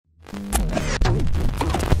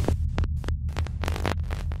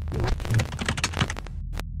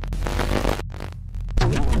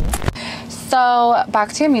So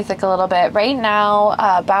back to your music a little bit. Right now,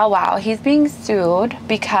 Bow Wow, he's being sued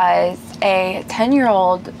because a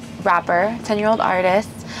 10-year-old rapper, 10-year-old artist,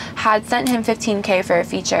 had sent him $15K for a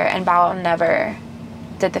feature, and Bow Wow never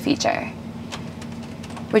did the feature.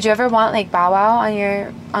 Would you ever want like Bow Wow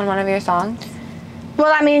on one of your songs?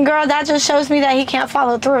 Well, I mean, girl, that just shows me that he can't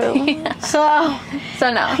follow through. Yeah. So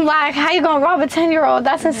no. Like, how you gonna rob a 10-year-old?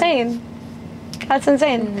 That's insane. That's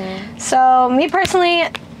insane. So me personally,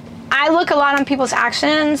 I look a lot on people's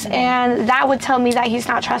actions, and that would tell me that he's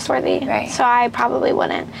not trustworthy. Right. So I probably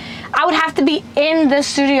wouldn't. I would have to be in the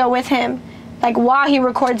studio with him, like while he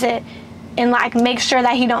records it, and like make sure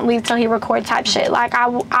that he don't leave till he records type shit. Like I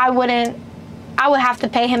would have to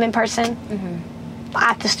pay him in person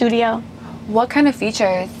at the studio. What kind of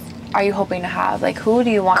features are you hoping to have? Like, who do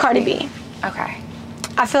you want? Cardi B. Okay.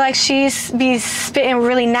 I feel like she's be spitting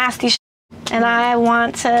really nasty shit, and I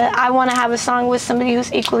want to have a song with somebody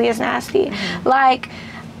who's equally as nasty. Like,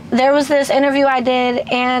 there was this interview I did,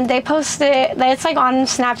 and they posted it. It's like on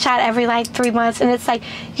Snapchat every like 3 months, and it's like,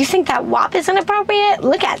 you think that WAP is inappropriate?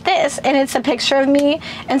 Look at this, and it's a picture of me.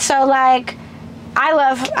 And so like, I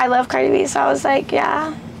love Cardi B, so I was like,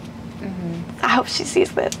 yeah, I hope she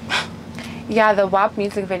sees this. Yeah, the WAP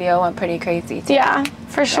music video went pretty crazy too. Yeah,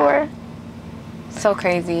 for sure. So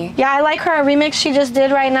crazy. Yeah, I like her remix she just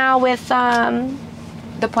did right now with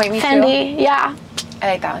The Point Me Fendi. Too? Yeah. I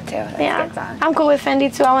like that one too. That's a good song. I'm cool with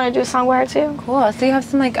Fendi too. I want to do a song with her too. Cool. So you have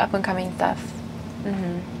some like up and coming stuff.